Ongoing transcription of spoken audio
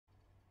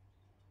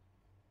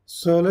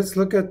So let's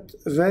look at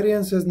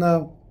variances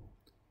now.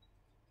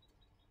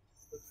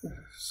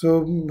 So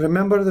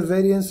remember, the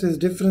variance is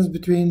difference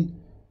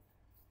between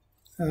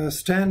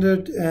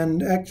standard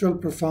and actual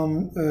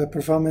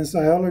performance.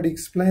 I already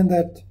explained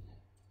that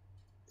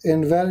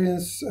in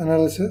variance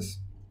analysis.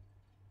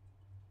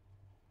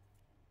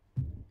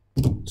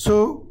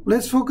 So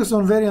let's focus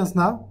on variance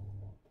now.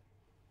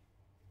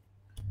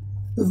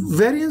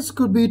 Variance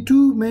could be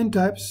two main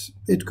types.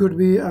 It could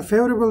be a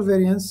favorable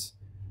variance,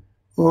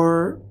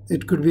 or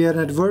it could be an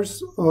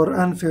adverse or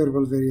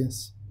unfavorable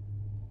variance.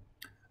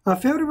 A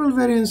favorable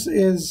variance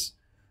is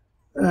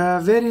a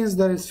variance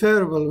that is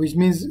favorable, which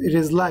means it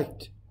is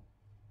liked.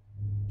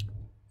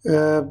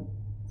 An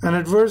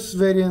adverse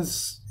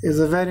variance is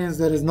a variance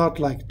that is not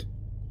liked.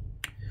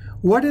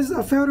 What is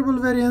a favorable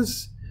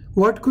variance?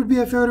 What could be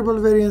a favorable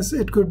variance?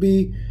 It could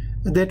be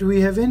that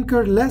we have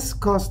incurred less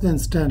cost than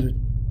standard.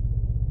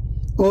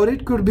 Or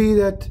it could be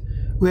that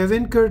we have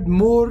incurred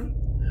more,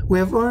 we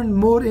have earned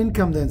more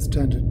income than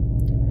standard.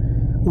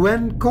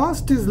 When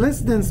cost is less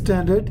than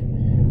standard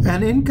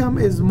and income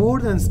is more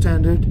than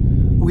standard,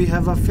 we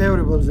have a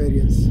favorable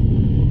variance.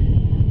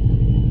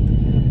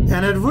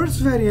 An adverse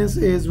variance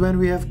is when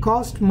we have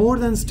cost more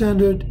than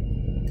standard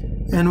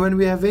and when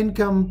we have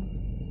income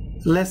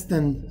less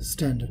than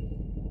standard.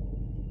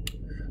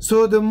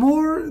 So the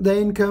more the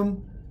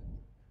income,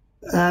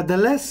 the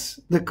less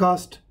the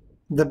cost,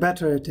 the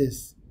better it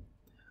is.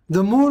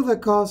 The more the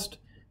cost,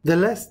 the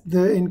less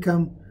the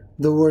income,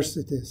 the worse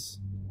it is.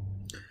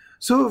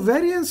 So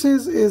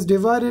variances is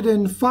divided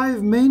in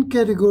 5 main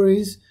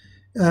categories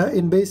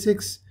in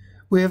basics.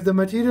 We have the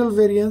material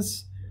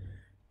variance,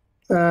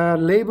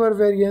 labor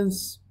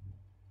variance,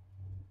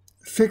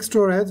 fixed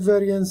overhead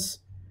variance,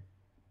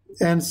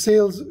 and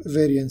sales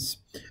variance.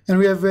 And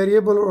we have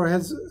variable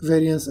overhead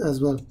variance as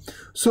well.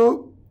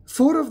 So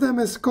 4 of them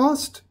is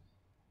cost,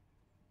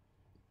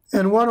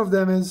 and 1 of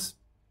them is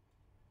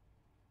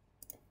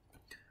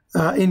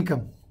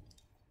income.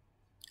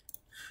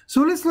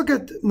 So let's look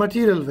at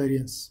material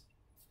variance.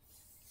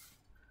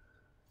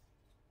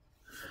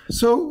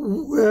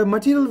 So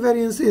material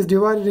variance is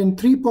divided in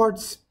 3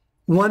 parts.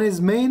 One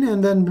is main,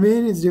 and then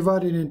main is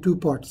divided in 2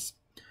 parts.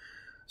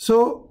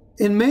 So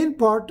in main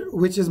part,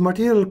 which is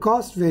material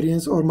cost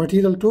variance or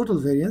material total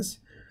variance,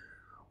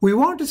 we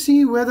want to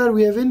see whether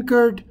we have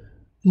incurred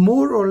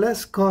more or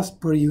less cost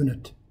per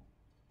unit.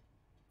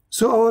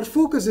 So our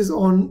focus is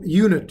on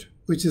unit,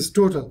 which is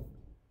total.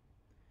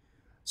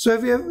 So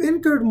if we have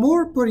incurred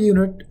more per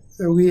unit,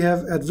 we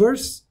have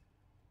adverse.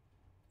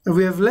 If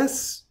we have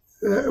less,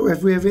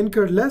 if we have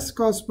incurred less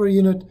cost per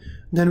unit,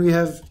 then we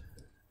have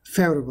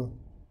favorable.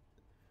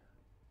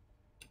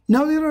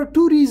 Now there are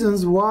 2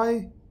 reasons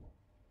why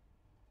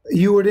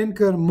you would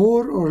incur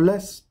more or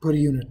less per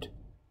unit.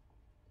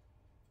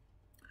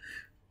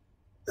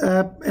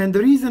 And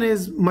the reason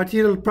is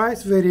material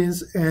price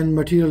variance and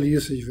material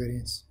usage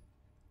variance.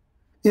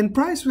 In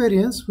price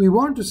variance, we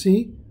want to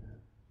see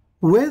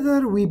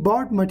whether we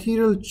bought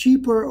material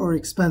cheaper or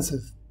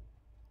expensive.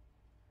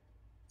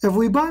 If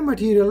we buy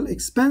material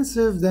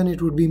expensive, then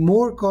it would be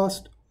more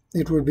cost,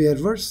 it would be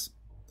adverse.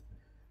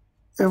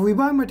 If we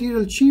buy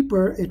material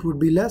cheaper, it would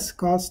be less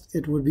cost,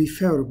 it would be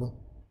favorable.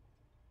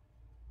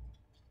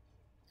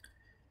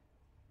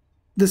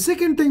 The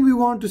second thing we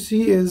want to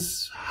see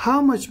is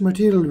how much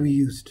material we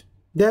used.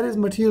 That is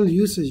material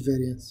usage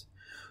variance.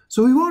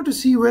 So we want to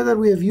see whether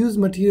we have used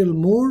material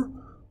more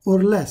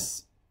or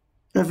less.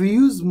 If we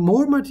use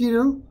more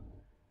material,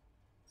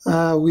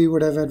 we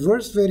would have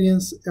adverse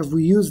variance. If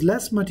we use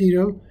less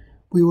material,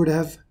 we would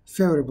have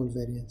favorable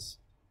variance.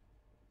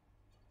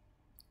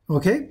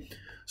 Okay,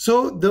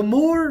 so the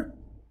more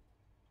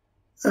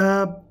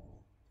the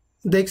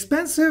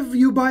expensive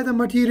you buy the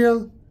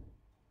material,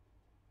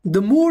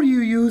 the more you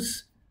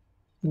use,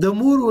 the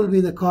more will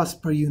be the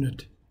cost per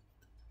unit.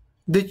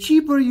 The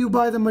cheaper you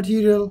buy the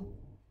material,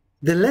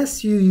 the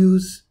less you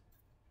use,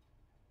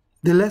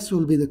 the less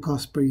will be the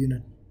cost per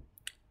unit.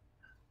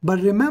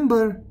 But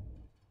remember,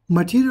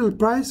 material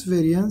price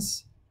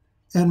variance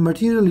and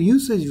material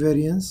usage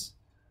variance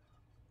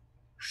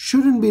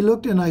shouldn't be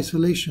looked in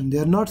isolation. They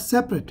are not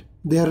separate.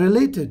 They are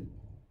related.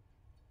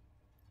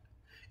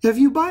 If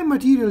you buy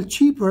material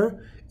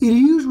cheaper, it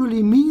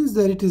usually means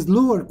that it is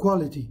lower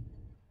quality.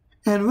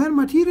 And when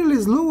material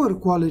is lower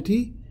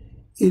quality,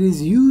 it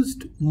is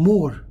used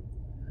more.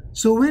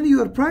 So when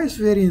your price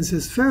variance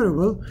is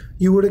favorable,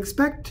 you would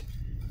expect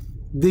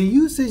the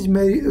usage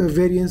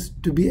variance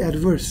to be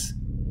adverse.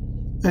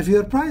 If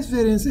your price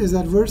variance is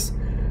adverse,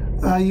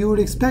 you would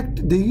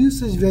expect the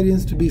usage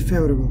variance to be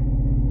favorable.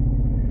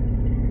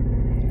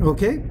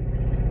 Okay?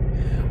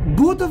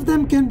 Both of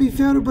them can be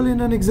favorable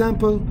in an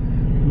example.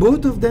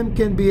 Both of them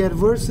can be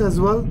adverse as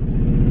well.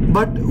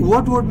 But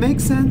what would make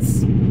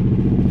sense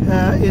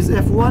is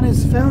if one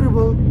is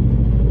favorable,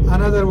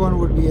 another one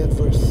would be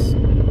adverse.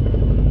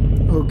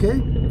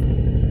 Okay?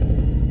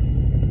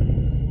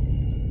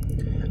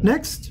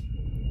 Next,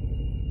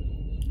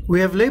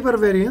 we have labor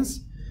variance.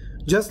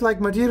 Just like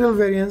material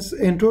variance,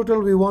 in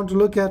total we want to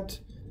look at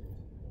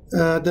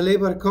the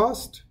labor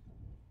cost,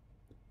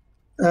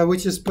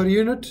 which is per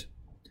unit.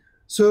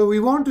 So we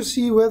want to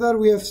see whether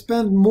we have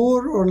spent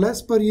more or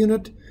less per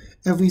unit.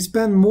 If we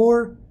spend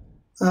more,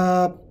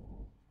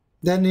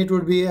 then it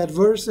would be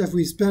adverse. If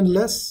we spend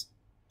less,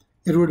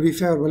 it would be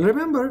favorable.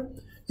 Remember,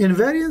 in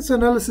variance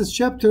analysis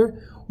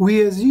chapter,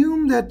 we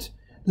assume that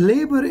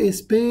labor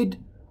is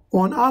paid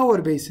on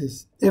hour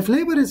basis. If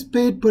labor is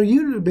paid per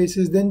unit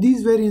basis, then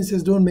these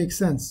variances don't make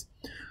sense.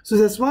 So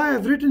that's why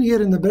I've written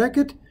here in the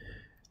bracket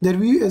that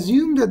we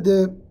assume that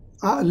the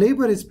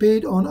labor is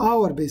paid on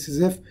hour basis.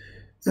 If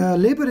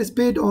labor is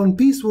paid on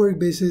piecework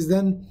basis,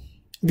 then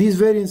these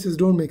variances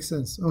don't make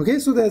sense. Okay,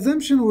 so the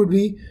assumption would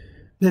be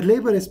that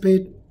labor is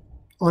paid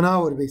on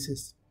hour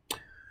basis.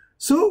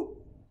 So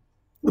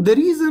the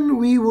reason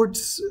we would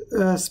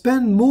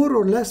spend more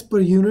or less per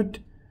unit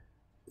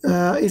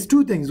is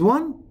two things.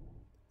 One,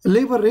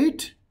 labor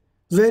rate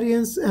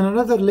variance, and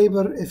another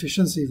labor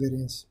efficiency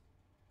variance.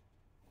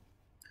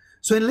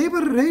 So in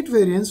labor rate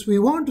variance, we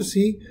want to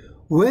see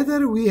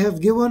whether we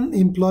have given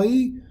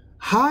employee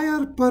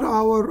higher per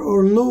hour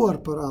or lower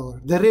per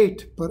hour, the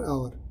rate per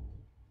hour.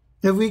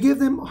 If we give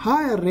them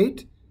higher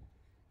rate,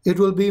 it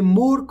will be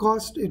more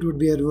cost, it would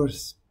be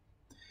adverse.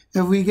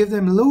 If we give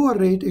them lower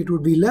rate, it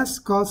would be less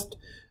cost,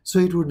 so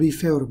it would be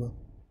favorable.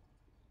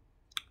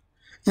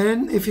 And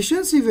in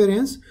efficiency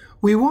variance,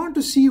 we want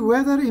to see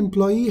whether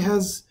employee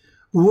has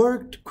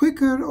worked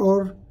quicker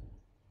or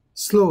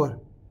slower.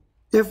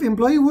 If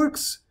employee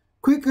works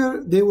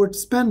quicker, they would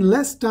spend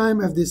less time.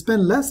 If they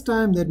spend less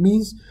time, that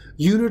means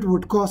unit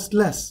would cost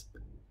less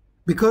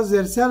because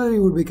their salary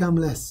would become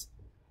less.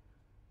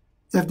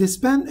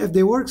 If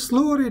they work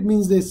slower, it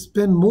means they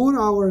spend more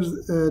hours,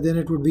 then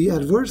it would be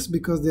adverse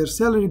because their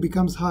salary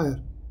becomes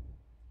higher.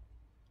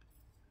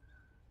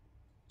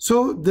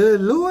 So the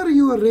lower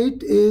your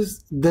rate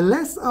is, the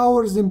less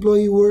hours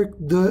employee work,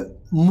 the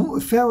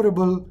more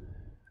favorable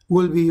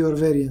will be your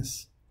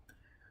variance.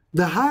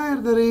 The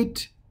higher the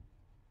rate,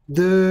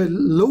 the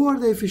lower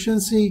the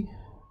efficiency,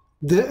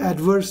 the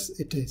adverse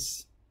it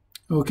is.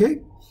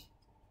 Okay?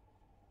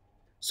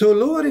 So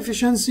lower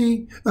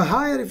efficiency, a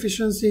higher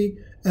efficiency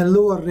and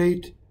lower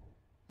rate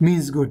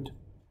means good.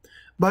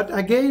 But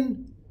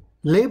again,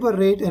 labor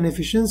rate and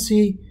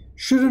efficiency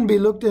shouldn't be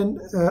looked in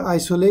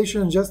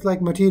isolation, just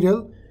like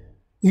material.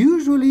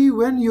 Usually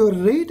when your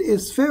rate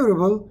is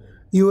favorable,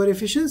 your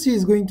efficiency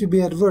is going to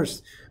be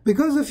adverse.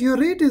 Because if your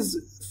rate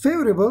is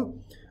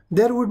favorable,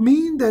 that would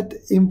mean that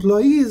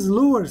employee is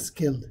lower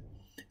skilled.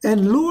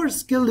 And lower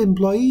skilled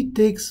employee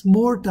takes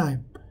more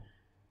time.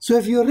 So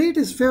if your rate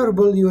is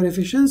favorable, your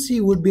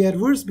efficiency would be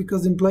adverse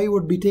because employee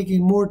would be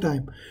taking more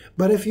time.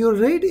 But if your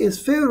rate is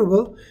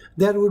favorable,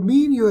 that would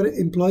mean your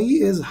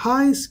employee is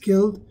high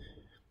skilled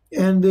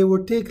and they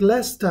would take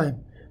less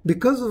time,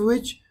 because of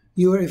which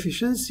your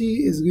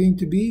efficiency is going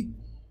to be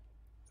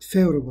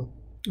favorable.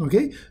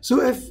 Okay,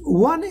 so if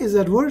one is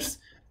adverse,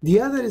 the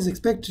other is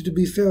expected to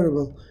be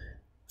favorable.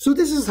 So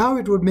this is how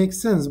it would make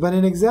sense. But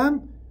in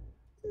exam,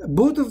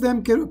 both of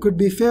them could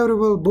be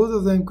favorable, both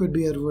of them could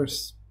be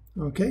adverse.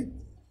 Okay.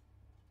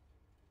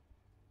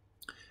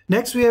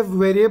 Next we have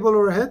variable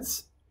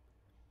overheads.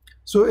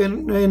 So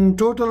in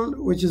total,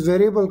 which is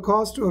variable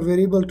cost or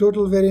variable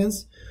total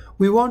variance,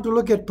 we want to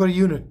look at per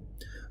unit.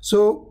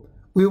 So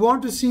we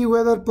want to see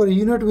whether per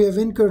unit we have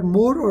incurred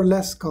more or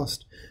less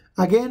cost.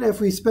 Again, if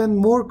we spend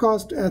more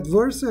cost,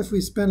 adverse. If we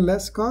spend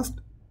less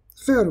cost,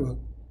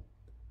 favorable.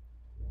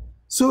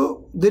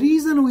 So the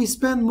reason we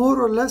spend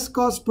more or less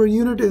cost per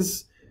unit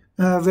is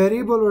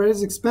variable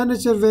overhead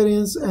expenditure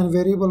variance and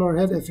variable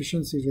overhead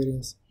efficiency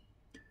variance.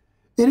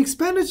 In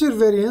expenditure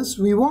variance,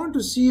 we want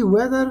to see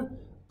whether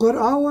per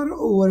hour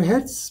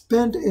overhead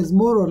spent is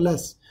more or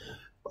less.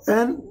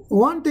 And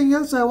one thing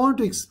else I want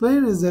to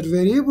explain is that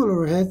variable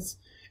overheads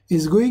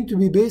is going to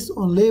be based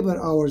on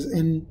labor hours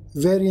in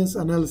variance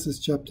analysis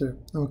chapter.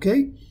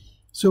 Okay,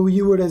 so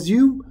you would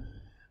assume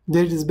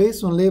that it is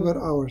based on labor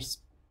hours.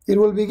 It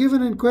will be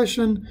given in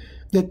question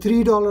that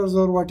 $3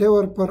 or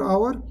whatever per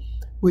hour,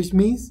 which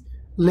means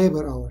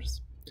labor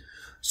hours.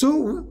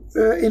 So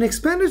in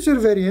expenditure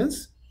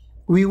variance,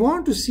 we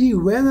want to see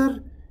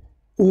whether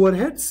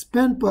overhead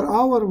spent per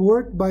hour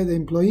worked by the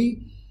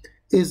employee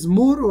is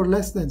more or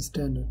less than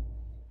standard.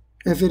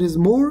 If it is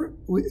more,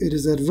 it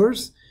is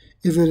adverse.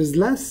 If it is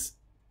less,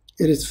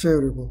 it is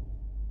favorable.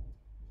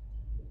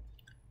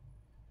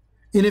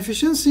 In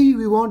efficiency,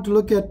 we want to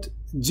look at,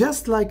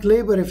 just like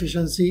labor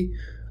efficiency,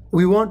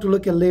 we want to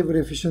look at labor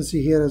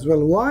efficiency here as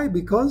well. Why?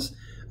 Because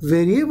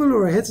variable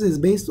overheads is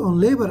based on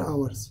labor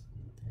hours.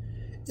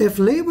 If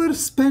labor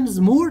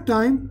spends more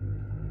time,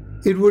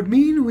 it would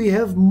mean we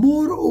have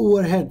more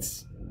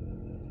overheads.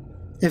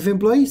 If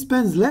employee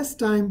spends less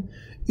time,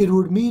 it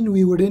would mean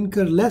we would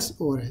incur less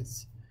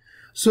overheads.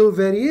 So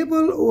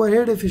variable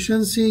overhead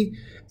efficiency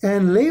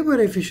and labor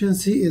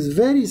efficiency is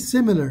very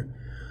similar.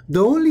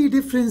 The only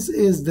difference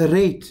is the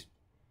rate.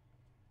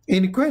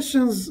 In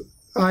questions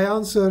I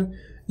answer,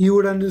 you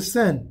would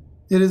understand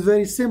it is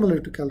very similar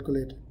to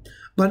calculate.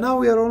 But now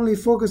we are only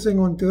focusing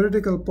on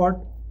theoretical part.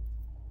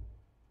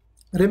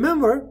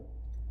 Remember,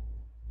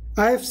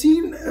 I have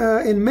seen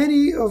in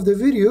many of the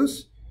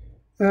videos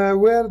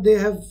where they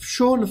have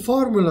shown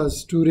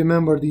formulas to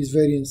remember these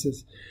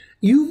variances.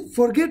 You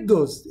forget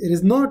those. It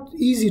is not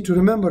easy to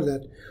remember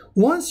that.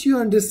 Once you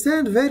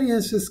understand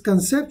variances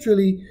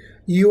conceptually,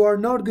 you are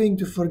not going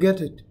to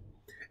forget it.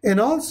 And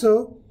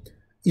also,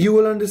 you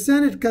will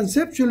understand it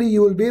conceptually,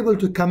 you will be able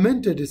to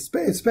comment it,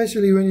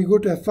 especially when you go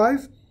to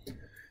F5.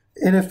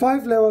 In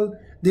F5 level,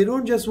 they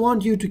don't just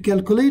want you to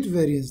calculate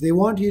variance, they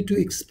want you to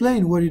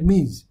explain what it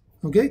means.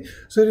 Okay,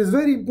 so it is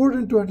very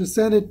important to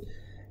understand it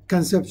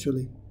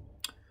conceptually.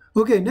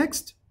 Okay,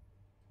 next,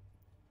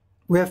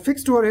 we have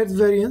fixed overheads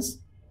variance.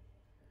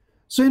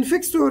 So in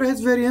fixed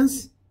overheads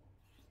variance,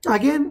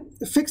 again,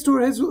 fixed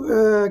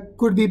overheads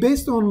could be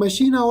based on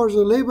machine hours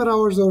or labor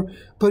hours or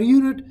per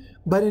unit,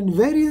 but in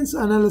variance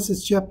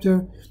analysis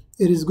chapter,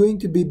 it is going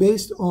to be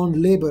based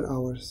on labor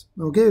hours.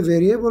 Okay,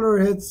 variable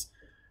overheads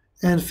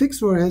and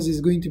fixed overheads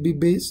is going to be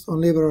based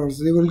on labor hours.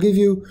 They will give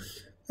you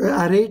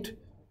a rate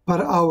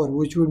per hour,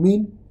 which would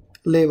mean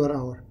labor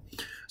hour.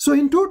 So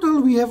in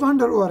total, we have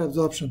under or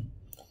absorption.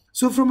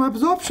 So from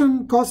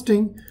absorption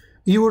costing,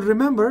 you would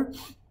remember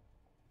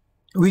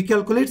we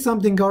calculate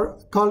something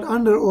called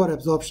under or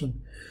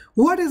absorption.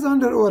 What is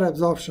under or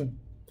absorption?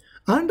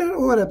 Under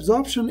or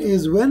absorption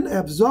is when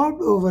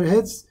absorbed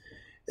overheads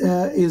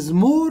is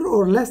more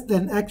or less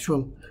than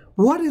actual.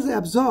 What is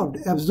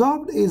absorbed?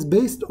 Absorbed is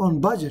based on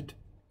budget.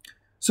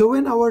 So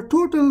when our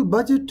total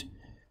budget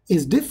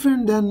is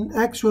different than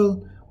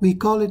actual, we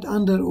call it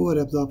under or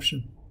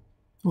absorption.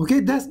 Okay,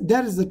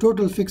 that is the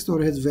total fixed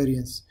overheads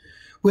variance.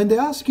 When they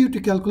ask you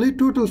to calculate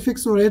total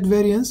fixed overhead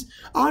variance,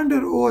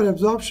 under or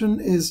absorption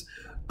is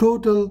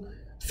total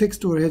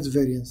fixed overheads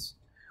variance.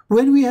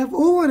 When we have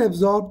over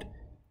absorbed,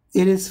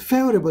 it is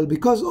favorable,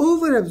 because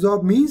over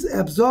absorbed means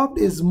absorbed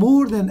is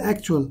more than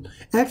actual.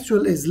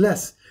 Actual is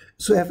less.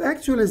 So if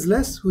actual is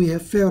less, we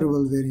have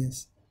favorable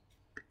variance.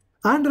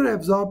 Under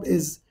absorbed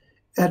is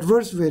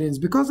adverse variance,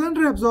 because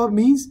under absorbed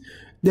means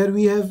that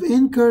we have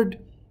incurred,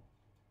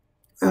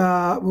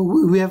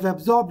 we have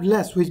absorbed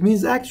less, which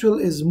means actual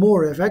is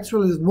more. If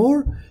actual is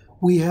more,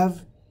 we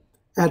have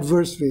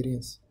adverse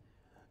variance.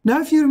 Now,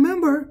 if you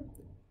remember,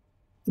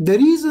 the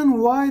reason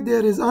why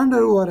there is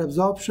under or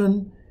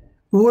absorption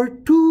were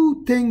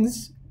two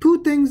things.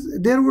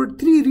 There were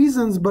three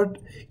reasons, but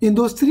in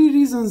those three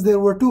reasons, there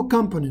were two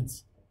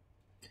components: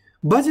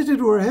 budgeted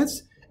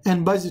overheads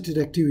and budgeted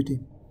activity.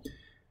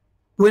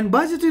 When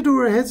budgeted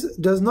overheads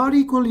does not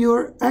equal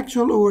your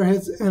actual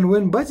overheads, and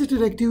when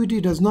budgeted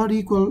activity does not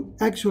equal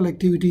actual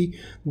activity,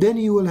 then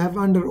you will have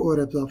under or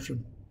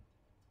absorption.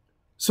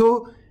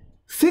 So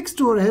fixed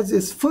overheads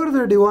is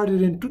further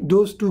divided into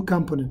those two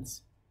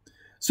components.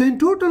 So in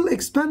total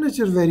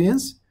expenditure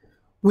variance,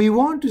 we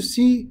want to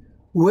see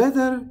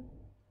whether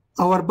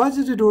our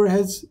budgeted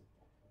overheads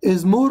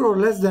is more or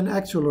less than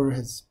actual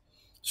overheads.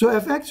 So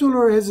if actual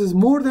overheads is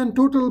more than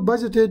total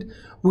budgeted,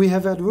 we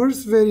have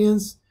adverse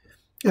variance.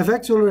 If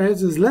actual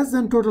overheads is less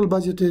than total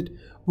budgeted,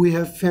 we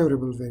have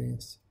favorable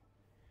variance.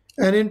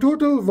 And in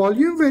total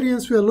volume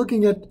variance, we are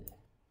looking at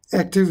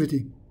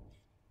activity.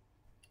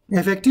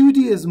 If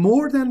activity is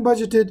more than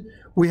budgeted,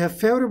 we have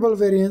favorable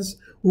variance.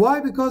 Why?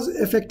 Because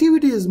if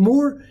activity is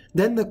more,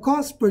 then the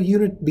cost per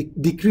unit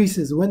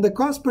decreases. When the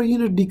cost per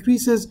unit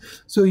decreases,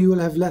 so you will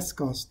have less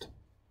cost.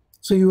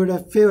 So you would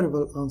have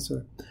favorable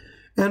answer.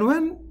 And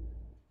when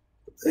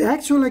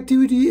actual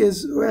activity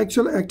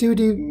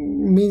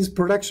means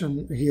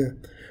production here.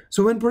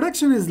 So when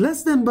production is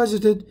less than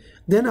budgeted,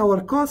 then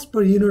our cost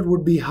per unit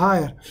would be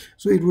higher.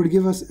 So it would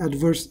give us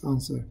adverse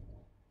answer.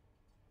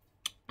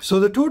 So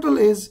the total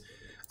is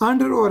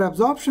under or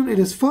absorption. It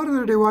is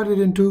further divided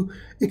into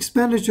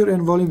expenditure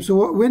and volume.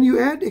 So when you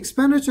add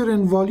expenditure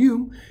and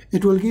volume,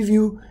 it will give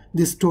you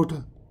this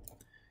total.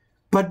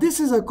 But this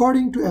is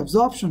according to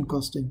absorption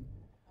costing.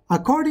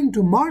 According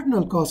to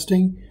marginal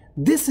costing,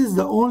 this is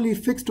the only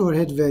fixed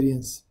overhead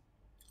variance.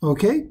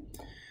 Okay?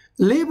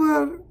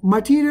 Labor,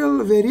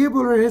 material,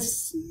 variable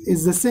overheads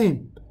is the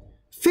same.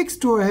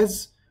 Fixed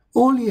overheads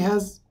only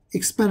has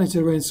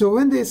expenditure variance. So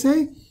when they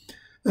say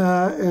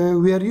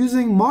we are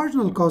using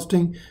marginal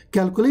costing,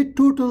 calculate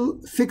total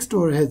fixed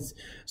overheads.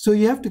 So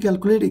you have to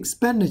calculate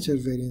expenditure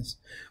variance.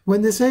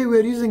 When they say we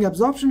are using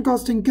absorption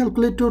costing,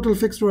 calculate total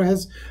fixed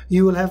overheads,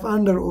 you will have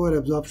under or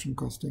absorption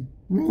costing.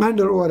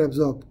 Under or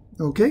absorb.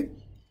 Okay?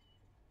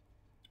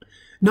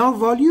 Now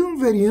volume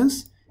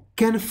variance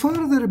can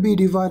further be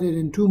divided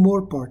in two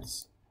more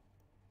parts.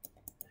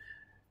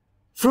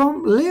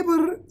 From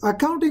labor,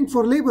 accounting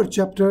for labor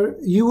chapter,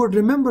 you would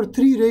remember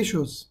three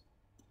ratios.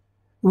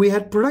 We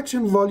had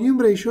production volume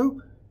ratio,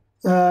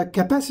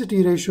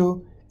 capacity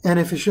ratio, and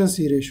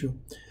efficiency ratio.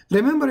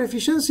 Remember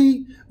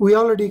efficiency, we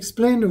already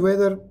explained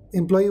whether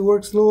employee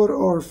works slower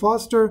or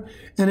faster,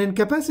 and in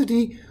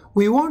capacity,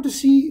 we want to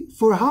see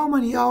for how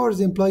many hours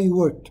employee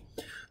worked.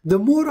 The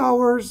more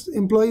hours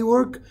employee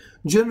work,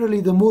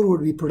 generally the more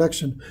would be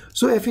production.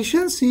 So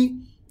efficiency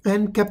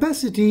and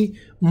capacity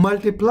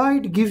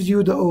multiplied gives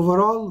you the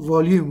overall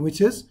volume, which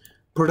is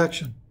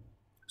production.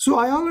 So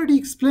I already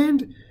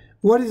explained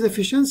what is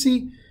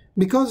efficiency.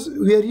 Because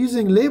we are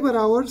using labor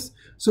hours,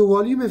 so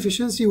volume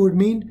efficiency would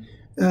mean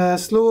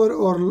slower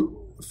or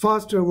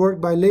faster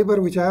work by labor,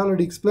 which I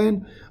already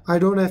explained. I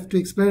don't have to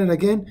explain it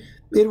again.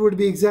 It would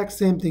be exact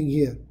same thing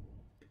here.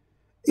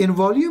 In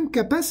volume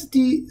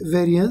capacity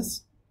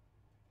variance,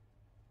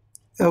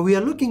 we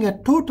are looking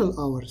at total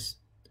hours.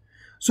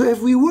 So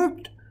if we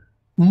worked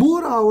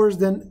more hours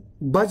than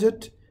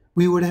budget,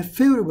 we would have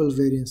favorable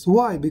variance.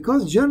 Why?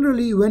 Because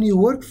generally when you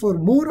work for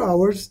more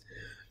hours,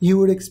 you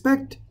would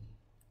expect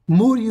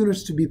more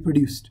units to be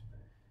produced.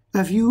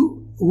 If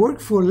you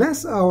work for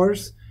less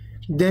hours,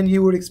 then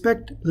you would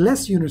expect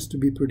less units to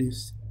be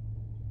produced.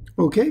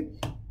 Okay?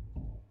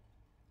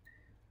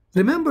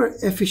 Remember,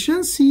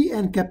 efficiency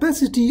and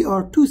capacity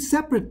are two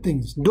separate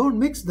things. Don't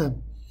mix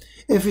them.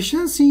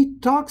 Efficiency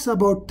talks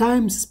about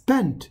time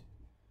spent.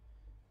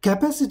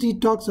 Capacity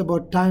talks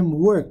about time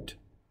worked.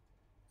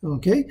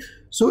 Okay?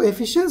 So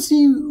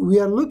efficiency, we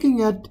are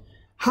looking at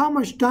how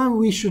much time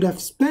we should have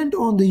spent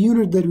on the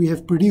unit that we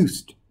have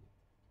produced.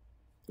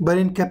 But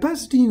in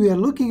capacity, we are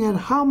looking at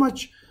how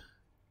much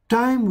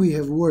time we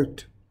have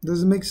worked.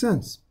 Does it make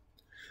sense?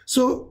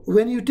 So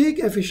when you take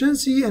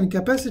efficiency and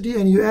capacity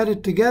and you add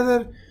it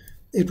together,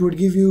 it would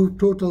give you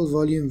total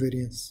volume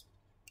variance.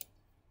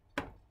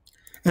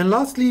 And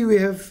lastly, we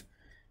have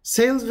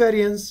sales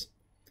variance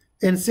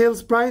and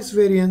sales price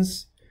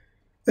variance.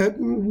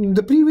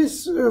 The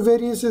previous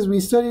variances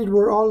we studied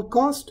were all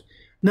cost.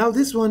 Now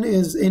this one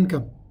is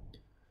income.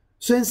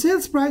 So in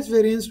sales price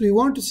variance, we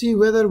want to see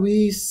whether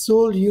we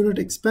sold unit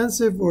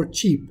expensive or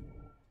cheap.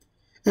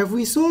 If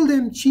we sold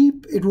them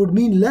cheap, it would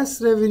mean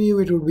less revenue,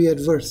 it would be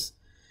adverse.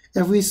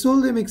 If we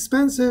sold them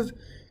expensive,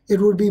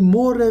 it would be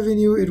more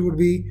revenue, it would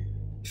be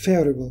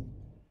favorable.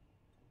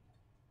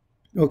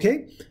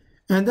 Okay?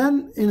 And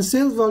then in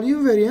sales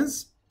volume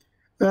variance,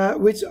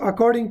 which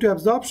according to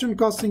absorption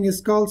costing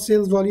is called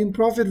sales volume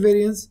profit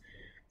variance,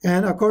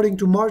 and according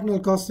to marginal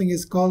costing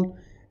is called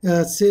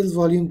sales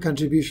volume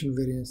contribution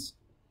variance.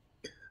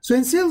 So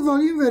in sales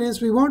volume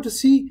variance, we want to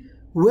see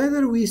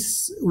whether we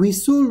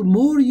sold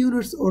more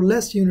units or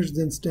less units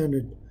than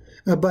standard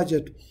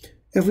budget.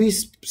 If we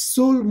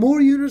sold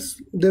more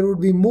units, there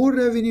would be more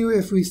revenue.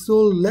 If we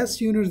sold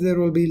less units, there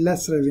will be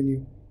less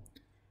revenue.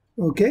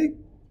 Okay?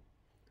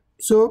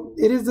 So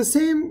it is the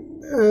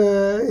same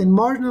in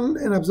marginal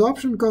and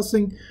absorption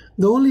costing.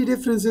 The only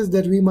difference is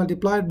that we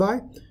multiplied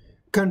by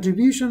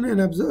contribution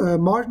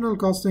and marginal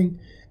costing,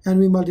 and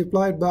we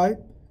multiplied by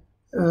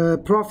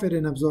profit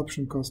and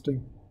absorption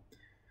costing.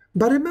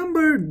 But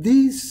remember,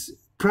 these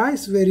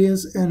price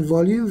variance and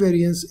volume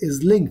variance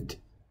is linked.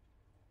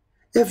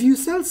 If you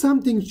sell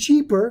something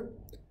cheaper,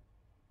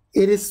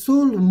 it is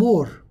sold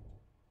more.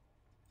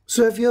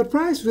 So if your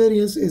price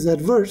variance is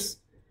adverse,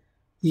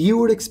 you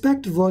would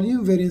expect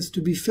volume variance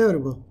to be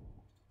favorable.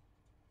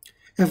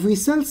 If we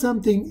sell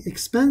something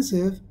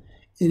expensive,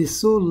 it is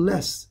sold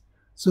less.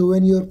 So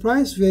when your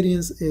price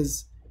variance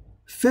is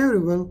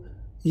favorable,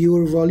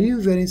 your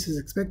volume variance is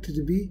expected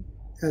to be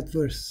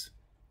adverse.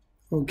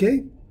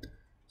 Okay?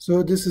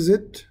 So this is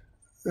it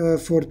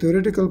for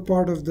theoretical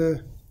part of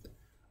the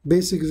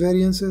basic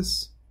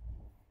variances.